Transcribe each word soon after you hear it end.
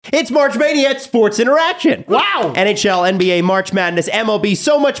It's March Mania at Sports Interaction. Wow. NHL, NBA, March Madness, MLB,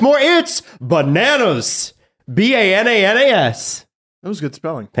 so much more. It's bananas. BANANAS. That was good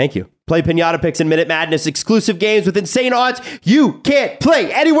spelling. Thank you. Play Pinata Picks and Minute Madness exclusive games with insane odds you can't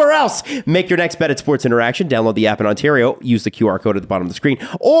play anywhere else. Make your next bet at Sports Interaction. Download the app in Ontario. Use the QR code at the bottom of the screen.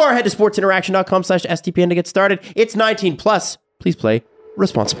 Or head to sportsinteraction.com/STPN to get started. It's 18 plus. Please play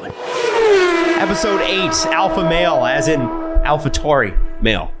responsibly. Episode 8, Alpha Male, as in AlphaTauri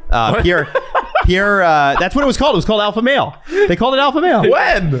male. Pierre, that's what it was called. It was called Alpha Male. They called it Alpha Male.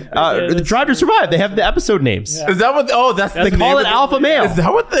 When? The Drive to Survive. They have the episode names. Is that what? Oh, that's the They call it Alpha Male. Is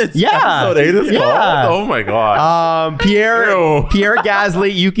that what this Yeah. episode 8 is Yeah. called? Oh my god. Pierre Ew.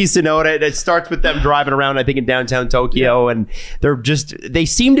 Gasly, Yuki Tsunoda. It starts with them driving around, I think, in downtown Tokyo, and they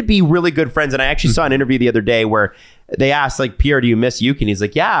seem to be really good friends. And I actually saw an interview the other day where they asked, like, Pierre, do you miss Yuki? And he's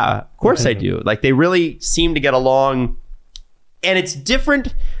like, yeah, of course I do. Like, they really seem to get along. And it's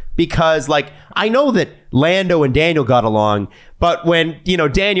different because, like, I know that Lando and Daniel got along, but when,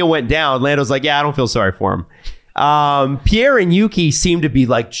 Daniel went down, Lando's like, yeah, I don't feel sorry for him. Pierre and Yuki seem to be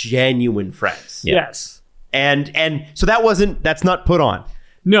like genuine friends. Yeah. Yes. And so that's not put on.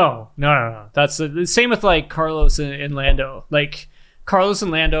 No. That's the same with like Carlos and Lando. Like Carlos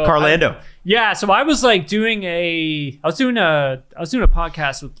and Lando. Carlando. Yeah, so I was like doing a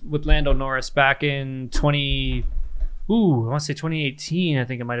podcast with Lando Norris back in 2018, I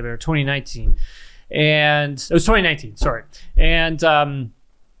think it might have been, or 2019. And it was 2019, sorry. And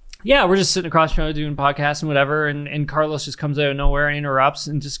we're just sitting across from each other doing podcasts and whatever, and Carlos just comes out of nowhere and interrupts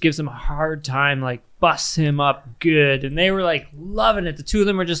and just gives him a hard time, like busts him up good. And they were like loving it. The two of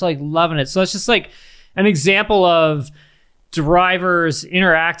them were just like loving it. So it's just like an example of drivers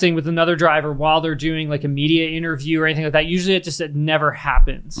interacting with another driver while they're doing like a media interview or anything like that. Usually it never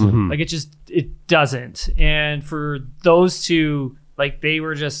happens. Mm-hmm. Like it doesn't. And for those two, like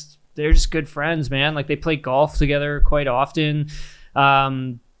they're just good friends, man. Like they play golf together quite often.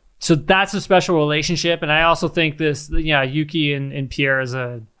 So that's a special relationship. And I also think Yuki and Pierre is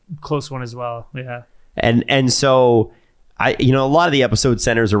a close one as well. Yeah. And so a lot of the episode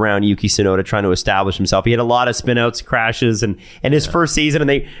centers around Yuki Tsunoda trying to establish himself. He had a lot of spinouts, crashes, and his first season. And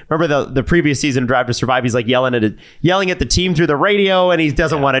they remember the previous season of Drive to Survive. He's like yelling at the team through the radio, and he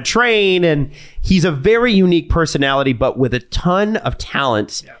doesn't want to train. And he's a very unique personality, but with a ton of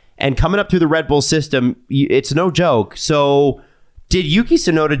talent. Yeah. And coming up through the Red Bull system, it's no joke. So, did Yuki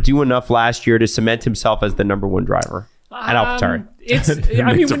Tsunoda do enough last year to cement himself as the number one driver at AlphaTauri? He's going to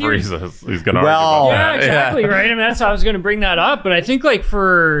argue about that. Exactly, right? I mean, that's how I was going to bring that up. But I think like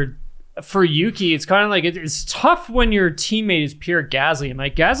for Yuki, it's kind of like it's tough when your teammate is Pierre Gasly. And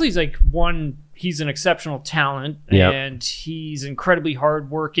like Gasly's like he's an exceptional talent, and he's incredibly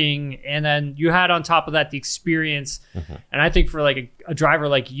hardworking. And then you had on top of that the experience. Mm-hmm. And I think for like a driver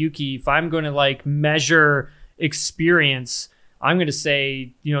like Yuki, if I'm going to like measure experience, I'm going to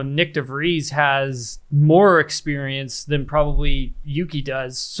say, Nick DeVries has more experience than probably Yuki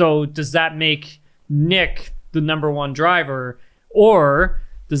does. So does that make Nick the number one driver, or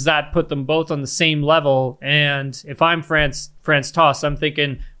does that put them both on the same level? And if I'm France Toss, I'm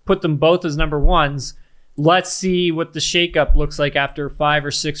thinking put them both as number ones. Let's see what the shakeup looks like after 5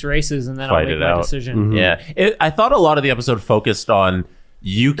 or 6 races, and then I'll make my decision. Mm-hmm. Yeah, I thought a lot of the episode focused on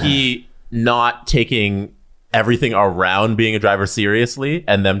Yuki not taking everything around being a driver seriously,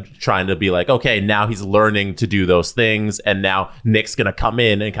 and them trying to be like, okay, now he's learning to do those things, and now Nick's gonna come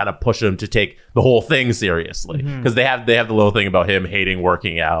in and kind of push him to take the whole thing seriously, because they have the little thing about him hating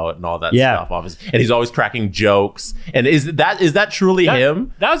working out and all that stuff, obviously, and he's always cracking jokes. And is that truly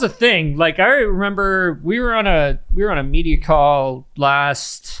him? That was a thing. Like I remember we were on a media call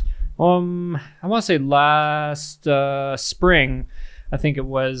last spring, I think it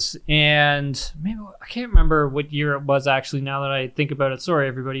was, and maybe I can't remember what year it was actually. Now that I think about it, sorry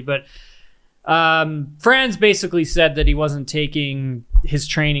everybody, but Franz basically said that he wasn't taking his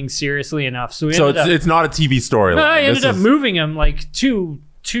training seriously enough. So it's not a TV storyline. No, I ended up moving him like too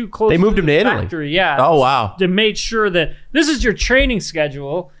close. They moved him to Italy. Factory. Yeah. Oh wow. They made sure that this is your training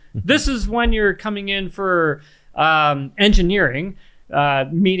schedule. This is when you're coming in for engineering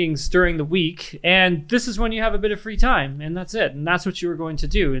meetings during the week, and this is when you have a bit of free time, and that's it, and that's what you were going to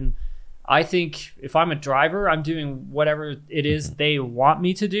do. And I think if I'm a driver, I'm doing whatever it is they want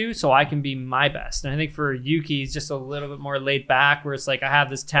me to do so I can be my best. And I think for Yuki, he's just a little bit more laid back, where it's like, I have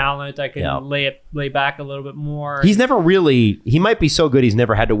this talent, I can lay back a little bit more. He's never really, he might be so good he's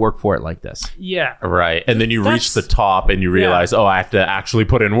never had to work for it like this. Yeah. Right. And then you reach the top and you realize, I have to actually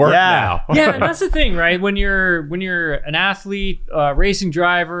put in work now. Yeah, and that's the thing, right? When you're an athlete, racing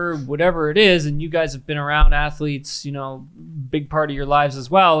driver, whatever it is, and you guys have been around athletes, big part of your lives as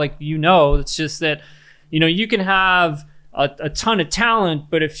well, like, it's just that, you can have a ton of talent,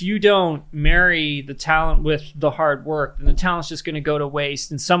 but if you don't marry the talent with the hard work, then the talent's just going to go to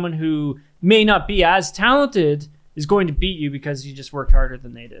waste. And someone who may not be as talented is going to beat you because you just worked harder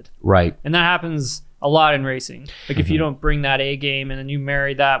than they did. Right. And that happens a lot in racing. Like if you don't bring that A game and then you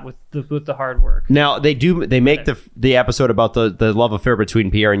marry that with the hard work. Now they make the episode about the love affair between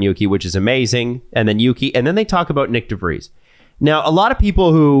Pierre and Yuki, which is amazing. And then they talk about Nick DeVries. Now, a lot of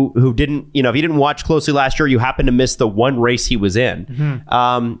people who didn't, if you didn't watch closely last year, you happened to miss the one race he was in.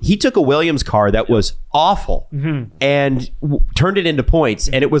 Mm-hmm. He took a Williams car that was awful and turned it into points.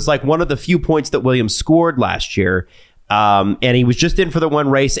 And it was like one of the few points that Williams scored last year. And he was just in for the one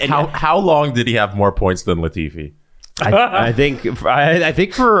race. And how long did he have more points than Latifi? I think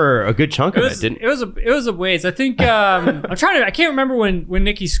for a good chunk of it. It was a ways. I think I can't remember when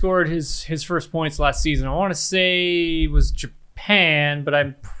Nicky scored his first points last season. I want to say it was Japan, but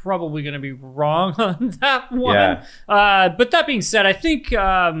I'm probably going to be wrong on that one. Yeah. But that being said, I think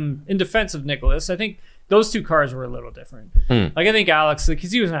in defense of Nicholas, I think those two cars were a little different. Like I think Alex,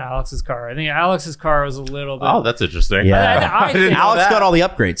 because he was in Alex's car. I think Alex's car was a little bit. Oh, that's interesting. Yeah, I think Alex got all the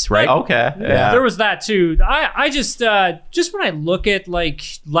upgrades, right? Okay. Yeah. There was that too. I just when I look at like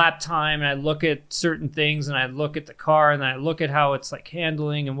lap time and I look at certain things and I look at the car and I look at how it's like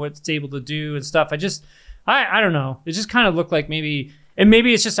handling and what it's able to do and stuff. I don't know. It just kind of looked like maybe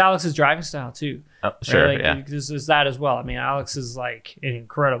it's just Alex's driving style too. Oh, sure, right? Like, there's that as well. I mean, Alex is like an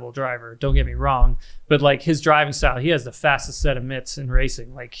incredible driver. Don't get me wrong, but like his driving style, he has the fastest set of mitts in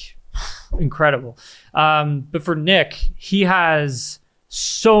racing. Like, incredible. But for Nick, he has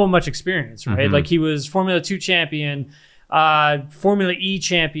so much experience, right? Mm-hmm. Like he was Formula 2 champion, Formula E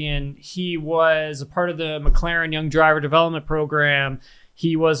champion. He was a part of the McLaren Young Driver Development Program.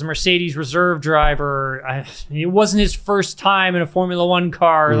 He was a Mercedes reserve driver. It wasn't his first time in a Formula One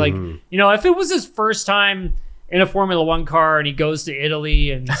car. Mm-hmm. Like, if it was his first time in a Formula One car and he goes to Italy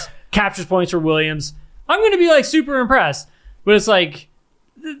and captures points for Williams, I'm going to be like super impressed. But it's like,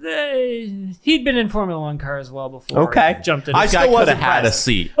 he'd been in Formula One car as well before. Okay. Jumped in. I still could have had a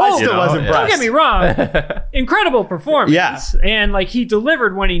seat. I still was impressed. Don't get me wrong. Incredible performance. Yeah. And like he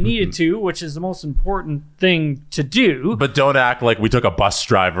delivered when he needed to, which is the most important thing to do. But don't act like we took a bus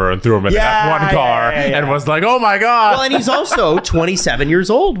driver and threw him in an F1 car and was like, oh my God. Well, and he's also 27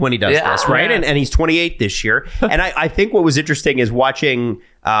 years old when he does this, right? Yeah. And he's 28 this year. And I think what was interesting is watching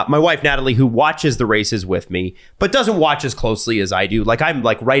my wife, Natalie, who watches the races with me, but doesn't watch as closely as I do. Like I'm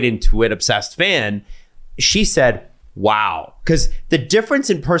like right into it, obsessed fan. She said, wow. Because the difference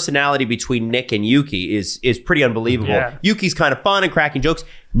in personality between Nick and Yuki is pretty unbelievable. Yeah. Yuki's kind of fun and cracking jokes.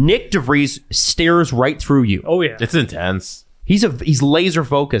 Nick DeVries stares right through you. Oh, yeah. It's intense. He's laser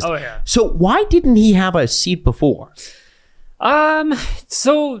focused. Oh, yeah. So why didn't he have a seat before?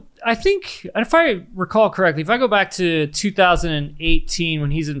 So I think, if I recall correctly, if I go back to 2018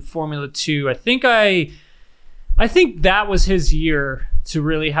 when he's in Formula 2, I think that was his year to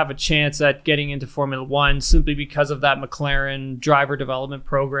really have a chance at getting into Formula 1 simply because of that McLaren driver development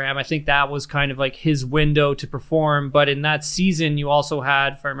program. I think that was kind of like his window to perform. But in that season, you also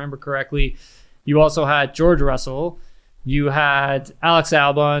had, if I remember correctly, George Russell. You had Alex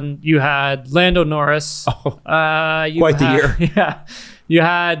Albon. You had Lando Norris. Quite the year. Yeah. You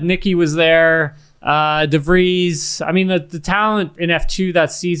had Nicky was there. DeVries. I mean, the talent in F2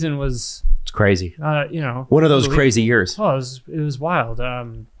 that season was... It's crazy. One of those crazy years. Oh, it was wild.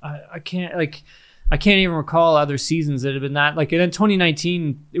 I can't even recall other seasons that have been that. Like, and in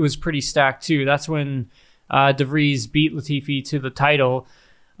 2019, it was pretty stacked too. That's when DeVries beat Latifi to the title.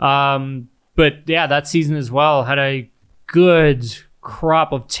 But yeah, that season as well had a good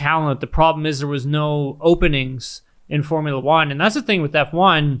crop of talent. The problem is there was no openings in Formula 1. And that's the thing with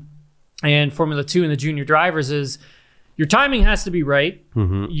F1 and Formula 2 and the junior drivers is your timing has to be right.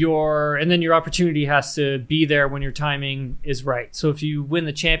 Mm-hmm. And then your opportunity has to be there when your timing is right. So if you win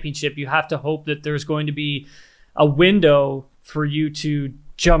the championship, you have to hope that there's going to be a window for you to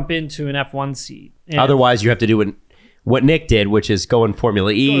jump into an F1 seat. And otherwise, you have to do what Nick did, which is go in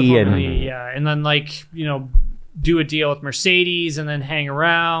Formula E. Yeah. And then do a deal with Mercedes and then hang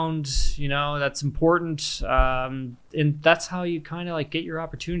around. You know, that's important. And that's how you kind of like get your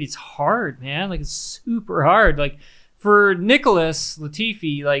opportunity. It's hard, man. Like, it's super hard. Like, for Nicholas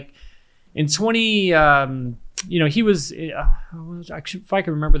Latifi, like in 20, he was, actually, if I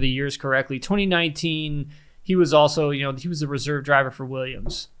can remember the years correctly, 2019, he was also, he was a reserve driver for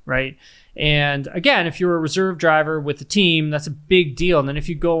Williams, right? And again, if you're a reserve driver with the team, that's a big deal. And then if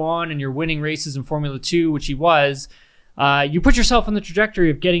you go on and you're winning races in Formula 2, which he was, you put yourself on the trajectory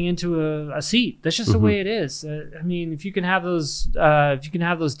of getting into a seat. That's just the way it is. I mean, if you can have those,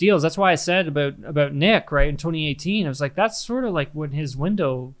 deals, that's why I said about Nick, right? In 2018, I was like, that's sort of like when his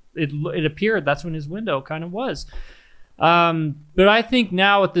window, it appeared. That's when his window kind of was. But I think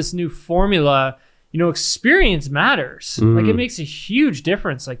now with this new formula, experience matters. Like, it makes a huge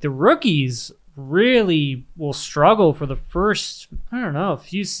difference. Like, the rookies really will struggle for the first,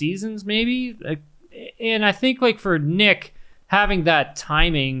 few seasons maybe. And I think, like, for Nick, having that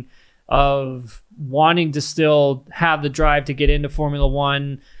timing of wanting to still have the drive to get into Formula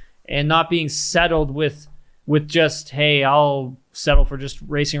One and not being settled with just, hey, I'll settle for just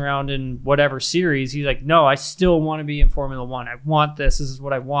racing around in whatever series. He's like, no, I still want to be in Formula One. I want this. This is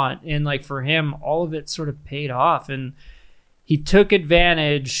what I want. And like, for him, all of it sort of paid off, and he took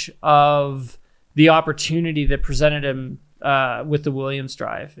advantage of the opportunity that presented him with the Williams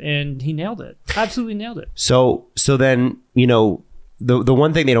drive, and he nailed it. Absolutely nailed it. So then, the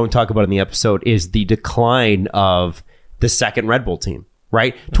one thing they don't talk about in the episode is the decline of the second Red Bull team,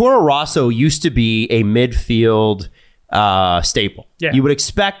 right? Toro Rosso used to be a midfield staple. Yeah. You would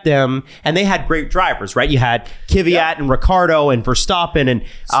expect them, and they had great drivers, right? You had Kvyat and Ricciardo and Verstappen and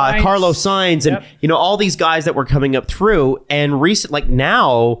Carlos Sainz and all these guys that were coming up through. And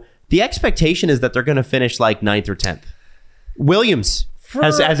now the expectation is that they're going to finish like 9th or 10th. Williams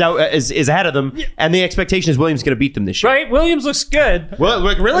is ahead of them, and the expectation is Williams is going to beat them this year. Right? Williams looks good. Well,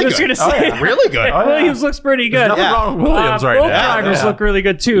 look really good. Really good. Williams looks pretty good. There's nothing wrong with Williams right now. Both drivers look really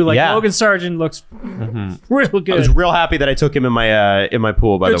good too. Like Logan Sargent looks real good. I was real happy that I took him in my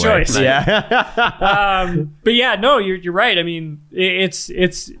pool. By good the way, choice. Yeah. But yeah, no, you're right. I mean, it's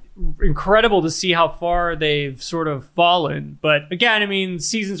incredible to see how far they've sort of fallen. But again, I mean,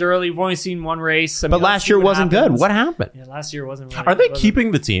 season's early. We've only seen one race. But last year wasn't good. What happened? Yeah, last year wasn't really Are they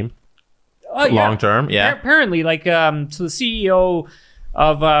keeping the team long term? Yeah. Apparently, like, so the CEO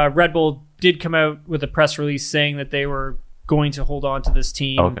of Red Bull did come out with a press release saying that they were going to hold on to this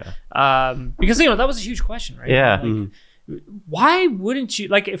team. Okay. Because, that was a huge question, right? Yeah. Like, why wouldn't you,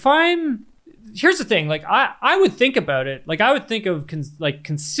 like, here's the thing, like, I would think about it. Like, I would think of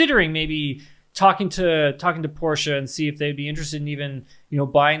considering maybe talking to Porsche and see if they'd be interested in even,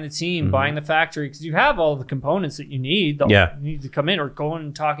 buying the team, buying the factory, because you have all the components that you need. You need to come in, or going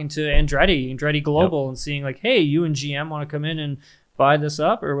and talking to Andretti Global and seeing like, hey, you and GM want to come in and buy this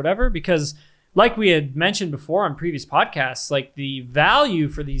up or whatever. Because like we had mentioned before on previous podcasts, like, the value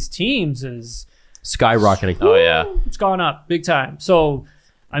for these teams is skyrocketing. It's gone up big time. So,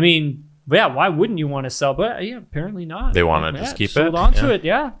 I mean, yeah, why wouldn't you want to sell? But yeah, apparently not. They want to just keep hold on to it.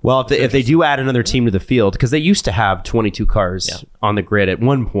 Yeah. Well, if they do add another team to the field, because they used to have 22 cars on the grid at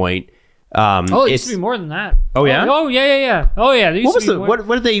one point. It used to be more than that. Oh yeah. Oh yeah. Oh yeah.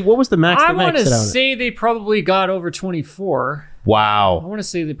 What was the max? I want to say they probably got over 24. Wow. I want to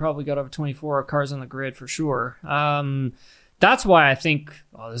say they probably got over 24 cars on the grid for sure. That's why I think,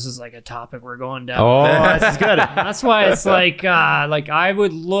 this is like a topic we're going down. Oh, this is good. That's why it's like I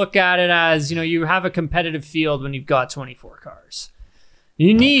would look at it as, you have a competitive field when you've got 24 cars.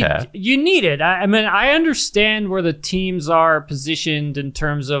 You need it. I mean, I understand where the teams are positioned in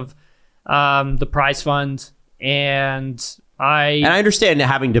terms of the prize fund, and I understand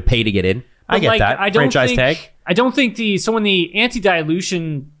having to pay to get in. I get that. Franchise tag. I don't think when the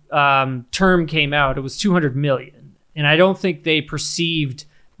anti-dilution term came out, it was $200 million. And I don't think they perceived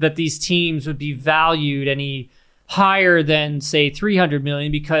that these teams would be valued any higher than, say, $300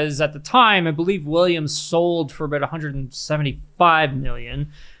 million, because at the time, I believe Williams sold for about $175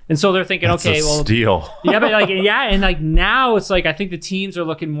 million. And so they're thinking, that's okay, steal. Yeah, but and now it's like, I think the teams are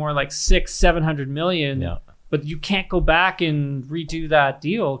looking more like $600-700 million. Yeah. But you can't go back and redo that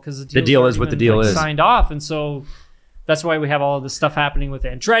deal, because the deal is what the deal is. Signed off, and so. That's why we have all of this stuff happening with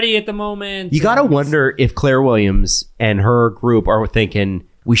Andretti at the moment. You got to wonder if Claire Williams and her group are thinking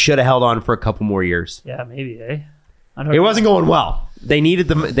we should have held on for a couple more years. Yeah, maybe, eh? It wasn't going well. They needed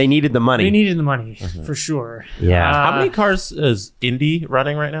the money. They needed the money for sure. Yeah. How many cars is Indy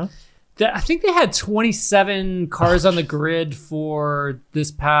running right now? I think they had 27 cars on the grid for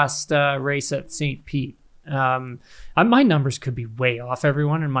this past race at St. Pete. I My numbers could be way off,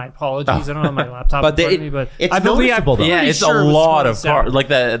 everyone, and my apologies. I don't have my laptop in front of me, but it's I believe noticeable, though. Yeah, it's sure a it was lot of 27. cars. Like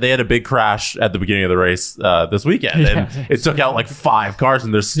they had a big crash at the beginning of the race this weekend, and it took out like 5 cars,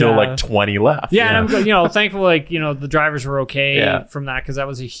 and there's still like 20 left. Yeah, and I'm thankful the drivers were okay from that, because that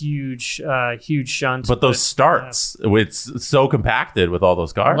was a huge shunt. But those starts, it's so compacted with all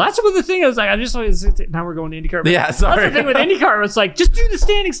those cars. Well, that's what the thing is. Like, I just now we're going to IndyCar. Yeah, sorry. That's the thing with IndyCar. It's like, just do the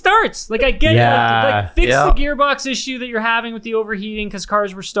standing starts. Like, I get it. Like fix the gearbox issue that you're having with the overheating because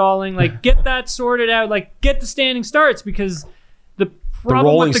cars were stalling. Like, get that sorted out. Like, get the standing starts, because the problem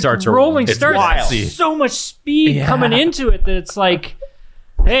rolling with the starts rolling it's starts wild. is so much speed coming into it that it's like,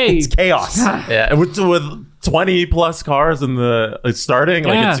 hey, It's chaos. Yeah, with 20 plus cars in the starting,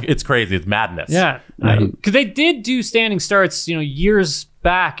 like it's crazy. It's madness. Yeah, because they did do standing starts, years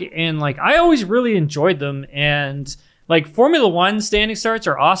back, and like I always really enjoyed them. And like Formula One standing starts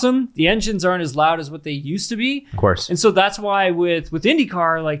are awesome. The engines aren't as loud as what they used to be, Of course. and so that's why with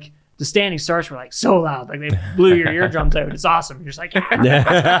IndyCar, like the standing starts were like so loud, like they blew your eardrums out. It's awesome. You're just like, it's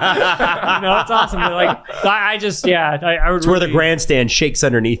awesome. But like I would. It's where the grandstand shakes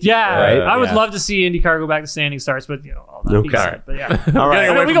underneath. Yeah, you, right? I would love to see IndyCar go back to standing starts, but all that being said, but yeah. All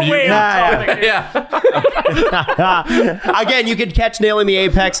right. We go way off topic. Again, you can catch Nailing the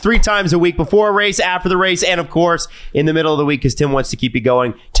Apex 3 times a week, before a race, after the race, and of course in the middle of the week, because Tim wants to keep you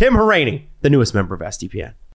going. Tim Hraney, the newest member of SDPN.